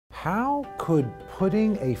How could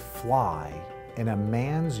putting a fly in a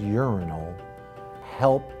man's urinal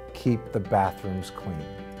help keep the bathrooms clean?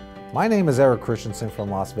 My name is Eric Christensen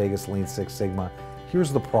from Las Vegas Lean Six Sigma.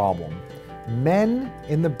 Here's the problem. Men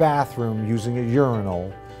in the bathroom using a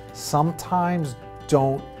urinal sometimes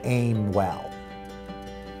don't aim well.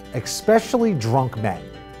 Especially drunk men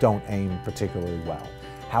don't aim particularly well.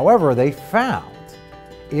 However, they found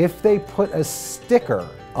if they put a sticker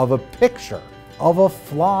of a picture of a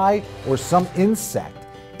fly or some insect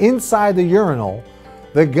inside the urinal,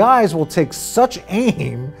 the guys will take such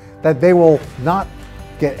aim that they will not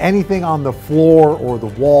get anything on the floor or the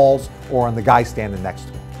walls or on the guy standing next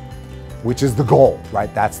to them, which is the goal,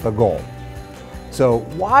 right? That's the goal. So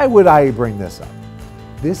why would I bring this up?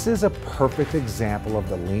 This is a perfect example of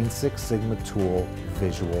the Lean Six Sigma tool,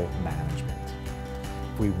 visual management.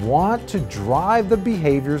 If we want to drive the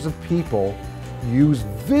behaviors of people, use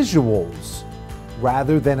visuals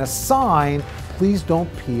rather than a sign, please don't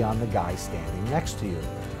pee on the guy standing next to you,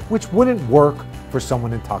 which wouldn't work for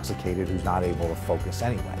someone intoxicated who's not able to focus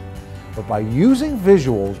anyway. But by using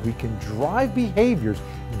visuals, we can drive behaviors,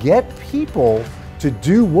 get people to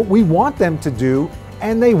do what we want them to do,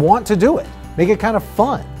 and they want to do it. Make it kind of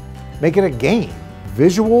fun. Make it a game.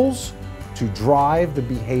 Visuals to drive the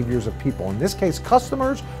behaviors of people. In this case,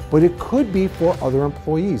 customers, but it could be for other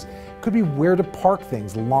employees. It could be where to park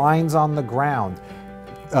things, lines on the ground,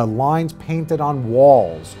 lines painted on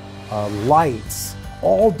walls, lights,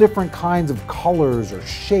 all different kinds of colors or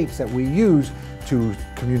shapes that we use to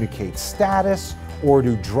communicate status or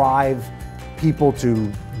to drive people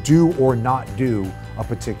to do or not do a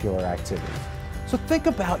particular activity. So think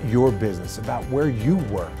about your business, about where you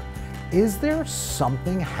work. Is there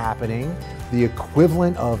something happening, the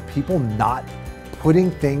equivalent of people not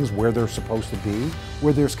putting things where they're supposed to be,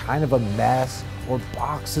 where there's kind of a mess or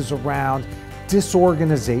boxes around,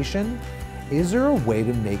 disorganization? Is there a way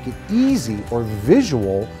to make it easy or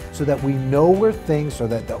visual so that we know where things, so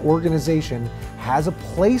that the organization has a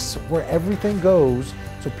place where everything goes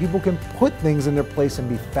so people can put things in their place and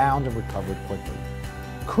be found and recovered quickly?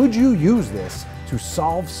 Could you use this to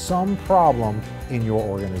solve some problem in your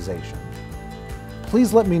organization?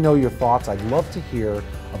 Please let me know your thoughts. I'd love to hear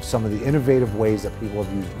of some of the innovative ways that people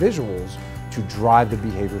have used visuals to drive the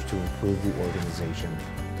behaviors to improve the organization